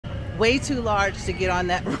way too large to get on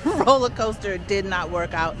that roller coaster. It did not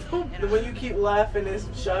work out. When you keep laughing, I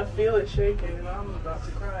feel it shaking and I'm about to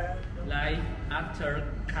cry. Life after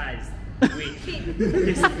kites. Okay.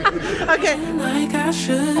 Like I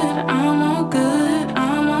should, I'm all good,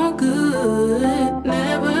 I'm all good.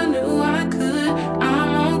 Never knew I could,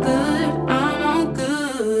 I'm all good, I'm all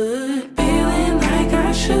good. Feeling like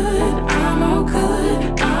I should, I'm all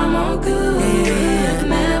good, I'm all good.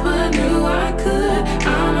 Never knew I could,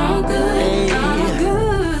 I'm all good, I'm all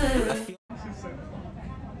good.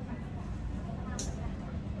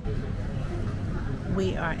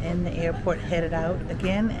 We are in the airport headed out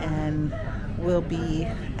again, and we'll be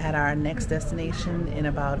at our next destination in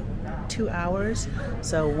about 2 hours.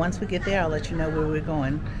 So once we get there, I'll let you know where we're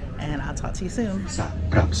going, and I'll talk to you soon.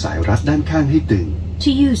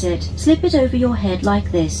 To use it, slip it over your head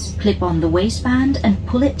like this, clip on the waistband and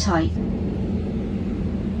pull it tight.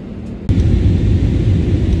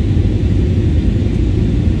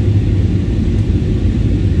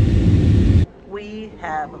 We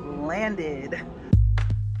have landed.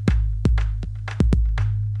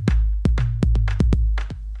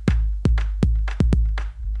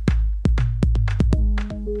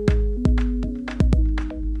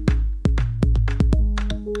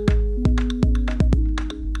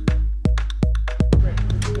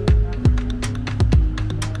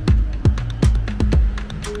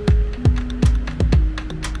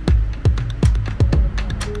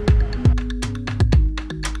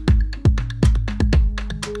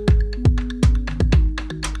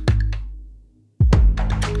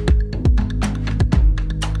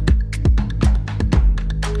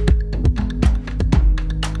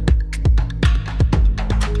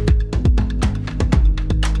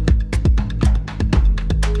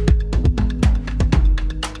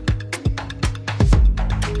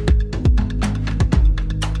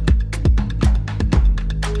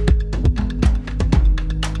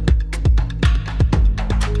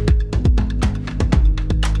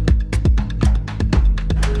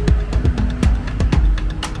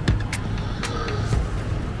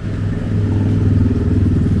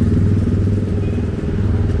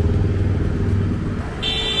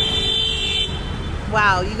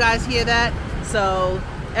 Wow, you guys hear that? So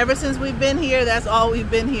ever since we've been here, that's all we've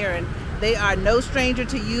been hearing. They are no stranger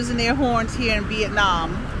to using their horns here in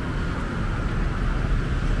Vietnam.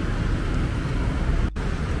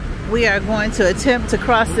 We are going to attempt to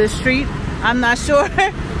cross this street. I'm not sure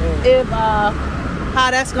if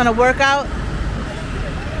how that's gonna work out.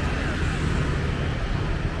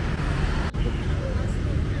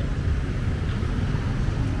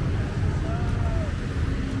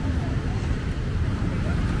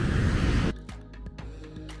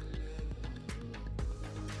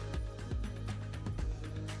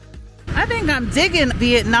 I think I'm digging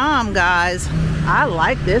Vietnam, guys. I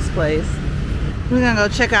like this place. We're gonna go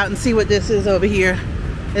check out and see what this is over here.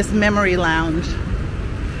 It's Memory Lounge.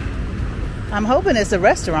 I'm hoping it's a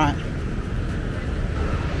restaurant.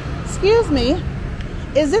 Excuse me,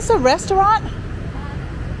 is this a restaurant?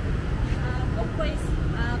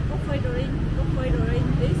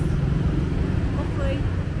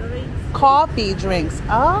 Coffee drinks.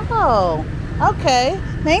 Oh, okay.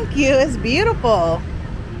 Thank you. It's beautiful.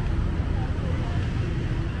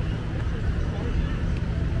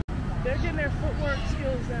 They're getting their footwork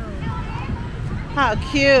skills down. How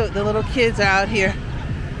cute. The little kids are out here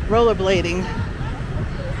rollerblading.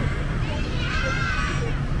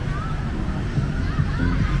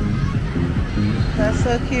 That's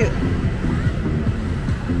so cute.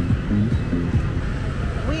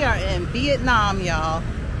 We are in Vietnam, y'all.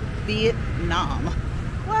 Vietnam.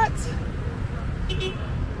 What? It's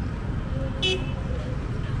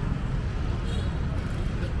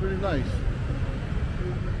pretty nice.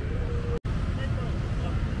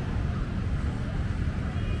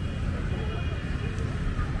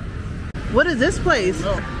 What is this place?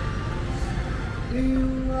 No.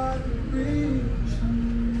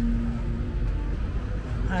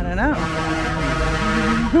 I don't know.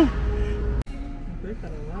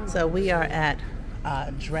 So we are at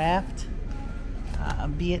Draft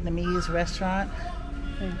Vietnamese restaurant.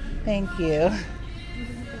 Thank you.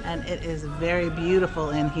 And it is very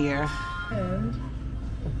beautiful in here. And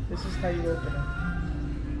this is how you open it.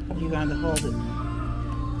 You're going to hold it.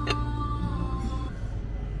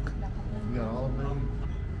 You got all of them.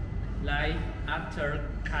 Life after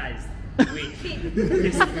kites.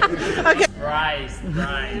 Okay. Rice.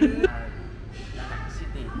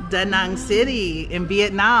 Da Nang City in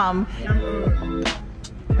Vietnam.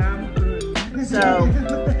 So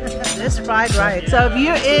this fried rice. So if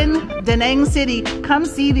you're in Da Nang City, come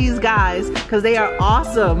see these guys because they are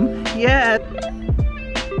awesome. Yeah.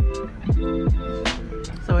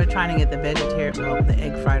 we're trying to get the vegetarian, well, the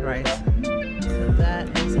egg fried rice. So that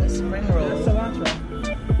is a spring roll.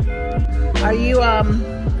 Are you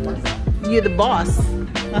you're the boss?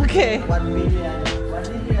 Okay.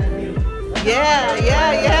 Yeah.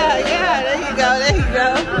 There you go.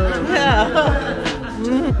 Yeah.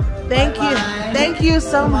 Thank you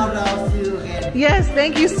so much. Yes,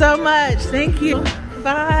 thank you so much. Thank you.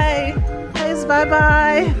 Bye. Guys,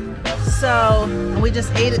 bye. So we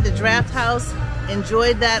just ate at the Draft House.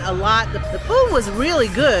 Enjoyed that a lot. The food was really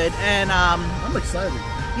good, and I'm excited.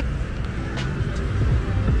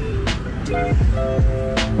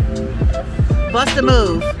 Bust a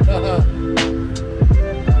move.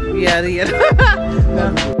 Yeah.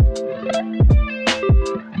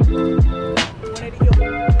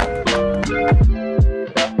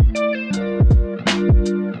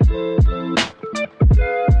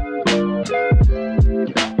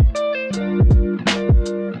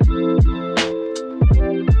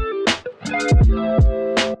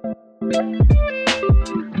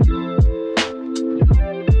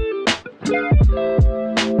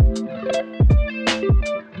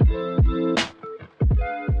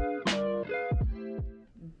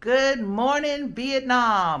 Good morning,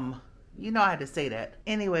 Vietnam. You know I had to say that.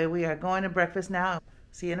 Anyway, we are going to breakfast now.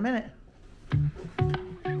 See you in a minute.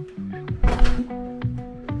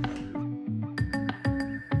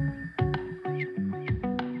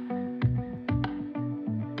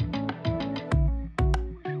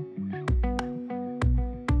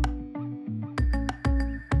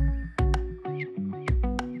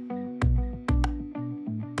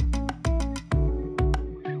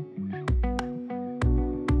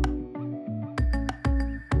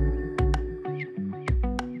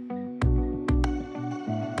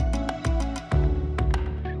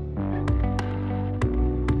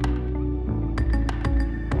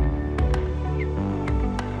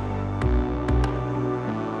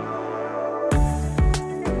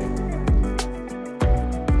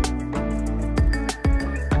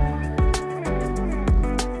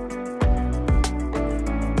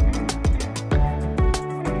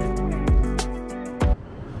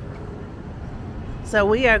 So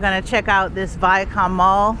we are going to check out this Viacom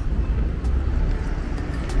Mall.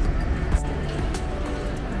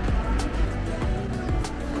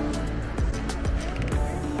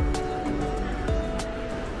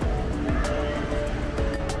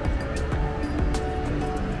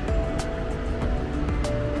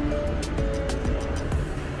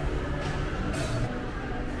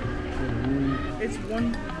 It's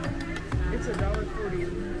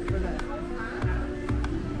 $1.40 for that.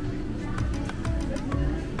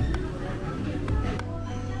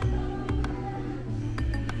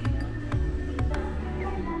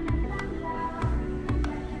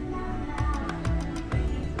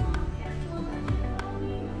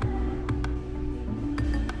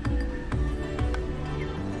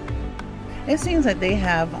 It seems like they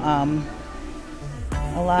have a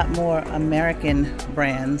lot more American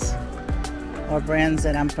brands, or brands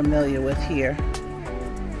that I'm familiar with here.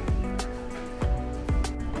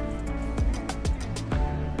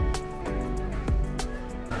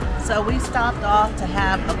 So we stopped off to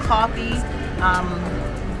have a coffee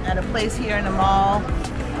at a place here in the mall,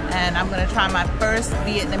 and I'm going to try my first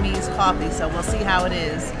Vietnamese coffee, so we'll see how it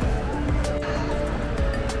is.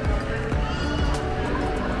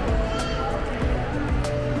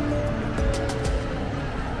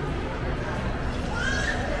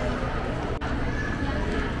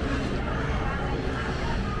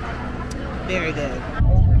 Very good.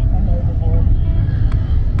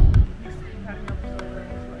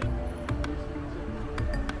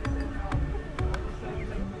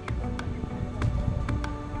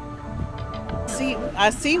 I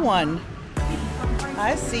see one.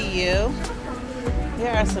 I see you.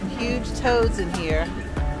 There are some huge toads in here.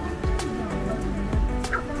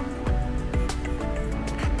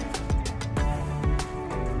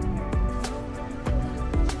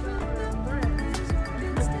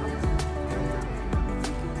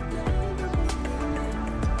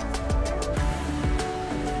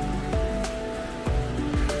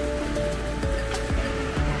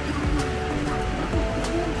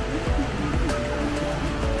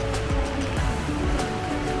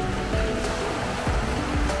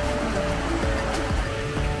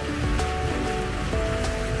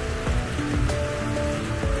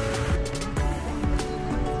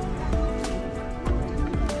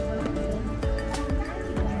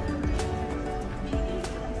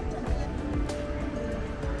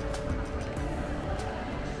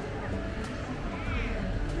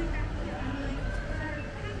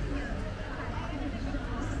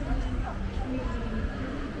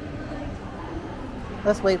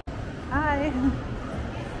 Let's wait. Hi.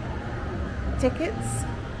 tickets.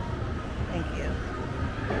 Thank you.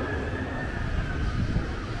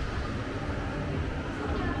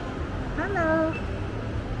 Hello.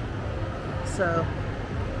 So,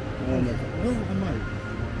 Well, I might.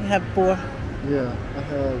 you have 4? Yeah, I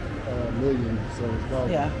have a million, so it's about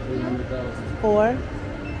Yeah. 300,000. 4?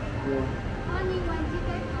 Yeah.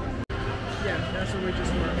 Yeah, that's what we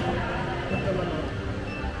just were with the limo.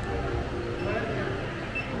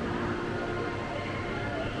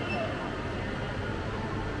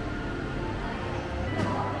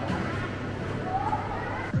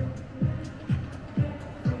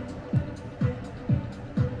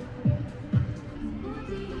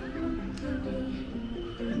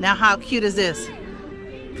 Now how cute is this?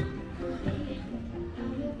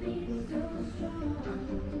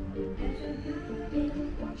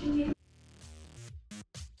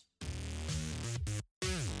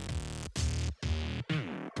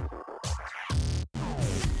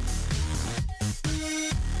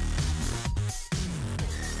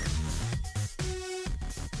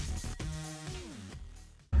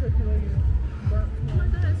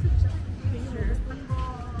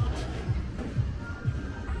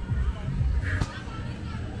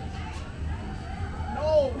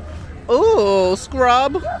 Ooh,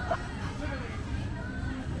 scrub.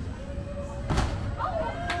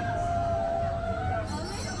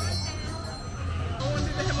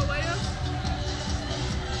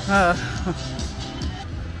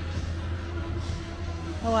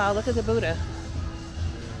 Oh wow, look at the Buddha.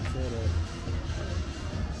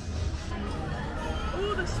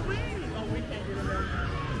 Ooh, the swing! Oh, we can't get in there.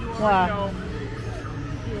 Wow.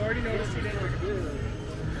 You already know the seat ain't like good.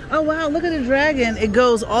 Oh wow, look at the dragon. It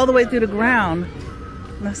goes all the way through the ground.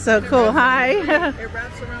 That's so cool. Hi. It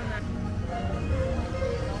wraps around that.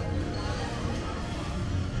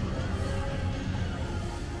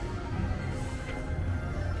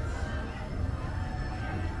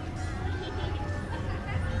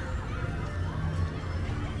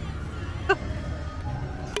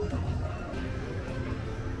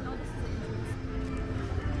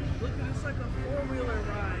 Look, it's like a four-wheeler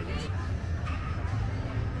ride.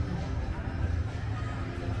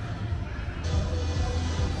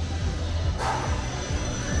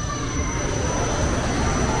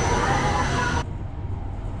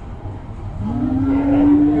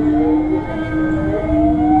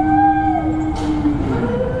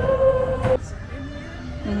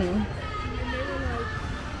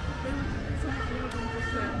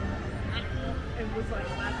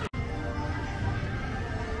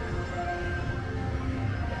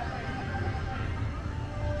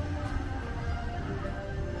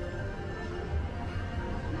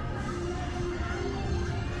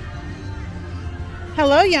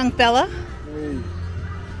 Hello, young fella. Hey.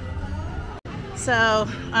 So,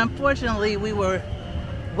 unfortunately, we were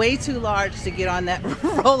way too large to get on that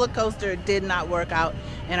roller coaster. It did not work out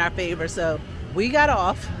in our favor, so we got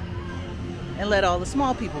off and let all the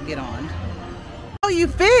small people get on. Oh, you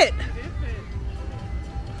fit!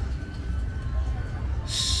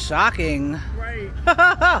 Shocking. Right.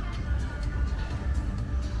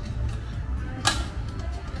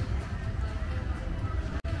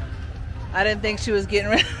 I didn't think she was getting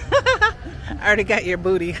ready. I already got your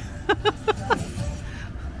booty.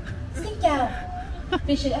 Xin chào.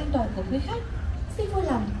 Vì sự an toàn của quý khách, xin vui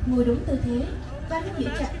lòng ngồi đúng tư thế và giữ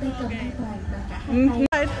chặt tay cầm an toàn bằng cả hai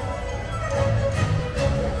tay.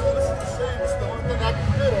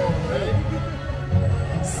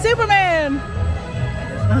 Superman!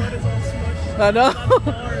 I know.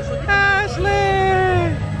 Ashley!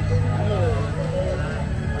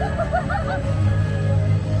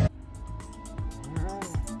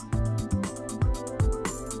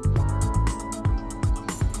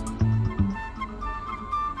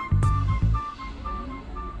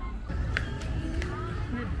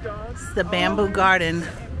 It's the bamboo garden.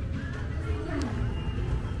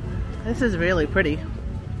 This is really pretty.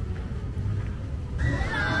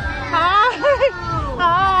 Hi!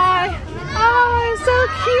 Hi! Oh, so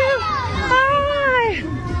cute! Hi!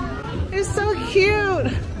 You're so cute!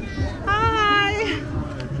 Hi!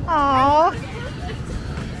 Aww.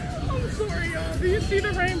 I'm sorry, y'all. Do you see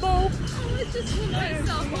the rainbow? Oh, it's just so nice.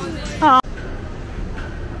 Aww.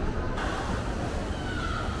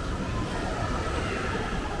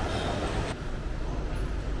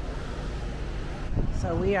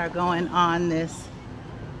 So we are going on this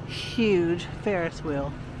huge Ferris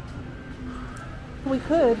wheel. We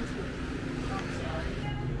could.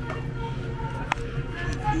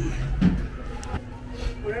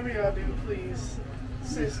 Whatever y'all do, please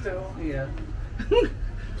sit still. Yeah.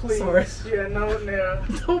 Please. Sorry. Yeah, no.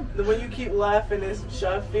 When you keep laughing, I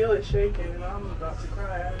feel it shaking, and I'm about to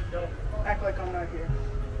cry. Don't act like I'm not here.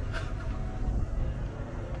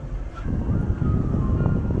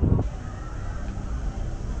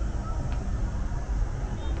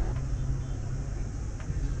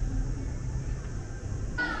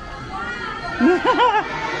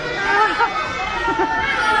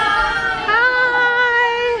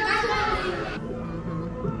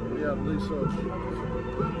 Yeah, I believe so.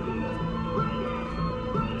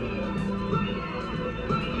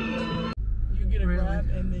 You get a grab,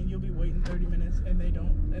 and then you'll be waiting 30 minutes, and they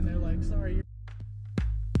don't, and they're like, sorry.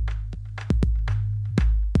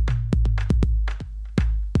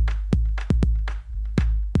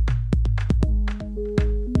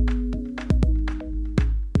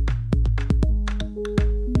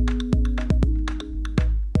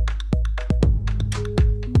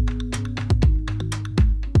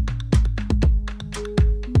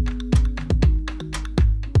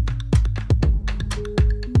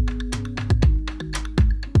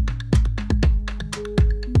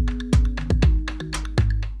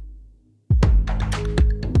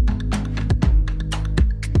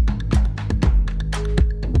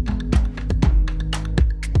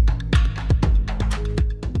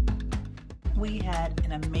 We had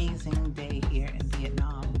an amazing day here in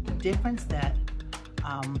Vietnam. The difference that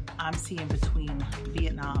I'm seeing between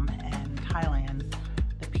Vietnam and Thailand,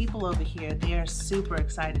 the people over here, they're super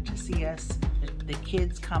excited to see us. The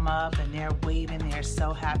kids come up and they're waving, they're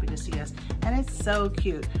so happy to see us, and it's so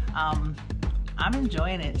cute. I'm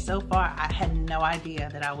enjoying it. So far, I had no idea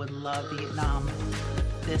that I would love Vietnam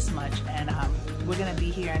this much, and we're gonna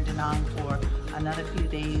be here in Da Nang for another few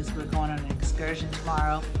days. We're going on an excursion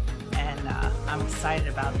tomorrow, and I'm excited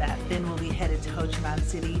about that. Then we'll be headed to Ho Chi Minh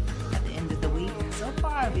City at the end of the week. So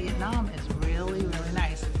far, Vietnam is really, really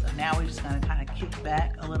nice. So now we're just gonna kind of kick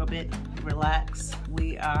back a little bit, relax.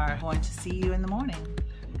 We are going to see you in the morning.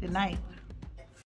 Good night.